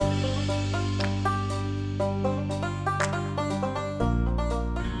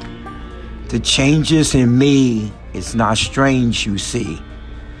The changes in me is not strange, you see,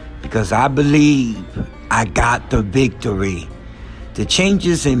 because I believe I got the victory. The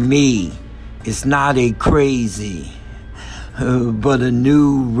changes in me is not a crazy, but a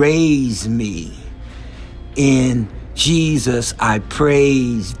new raise me. In Jesus, I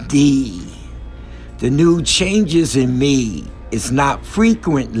praise thee. The new changes in me is not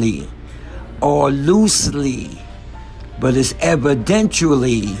frequently or loosely, but is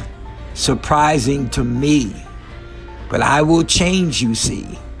evidentially surprising to me. But I will change, you see.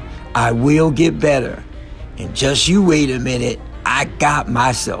 I will get better. And just you wait a minute, I got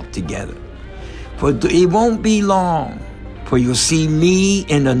myself together. For it won't be long, for you'll see me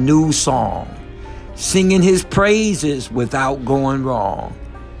in a new song, singing his praises without going wrong.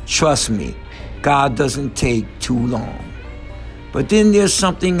 Trust me, God doesn't take too long. But then there's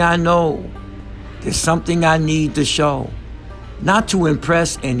something I know. There's something I need to show. Not to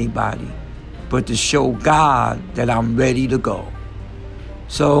impress anybody, but to show God that I'm ready to go.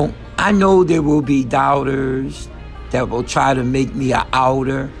 So I know there will be doubters that will try to make me an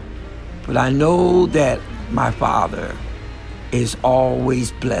outer, but I know that my Father is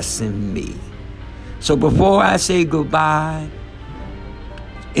always blessing me. So before I say goodbye,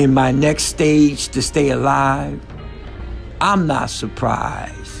 in my next stage to stay alive, I'm not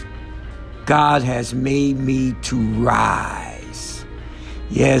surprised. God has made me to rise.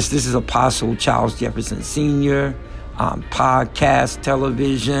 Yes, this is Apostle Charles Jefferson Sr. on podcast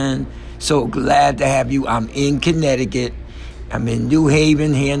television. So glad to have you. I'm in Connecticut. I'm in New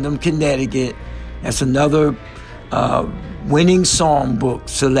Haven, Hampton, Connecticut. That's another winning songbook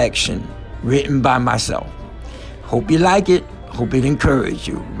selection written by myself. Hope you like it. Hope it encouraged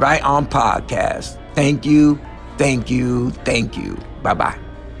you. Right on podcast. Thank you. Thank you. Thank you. Bye-bye.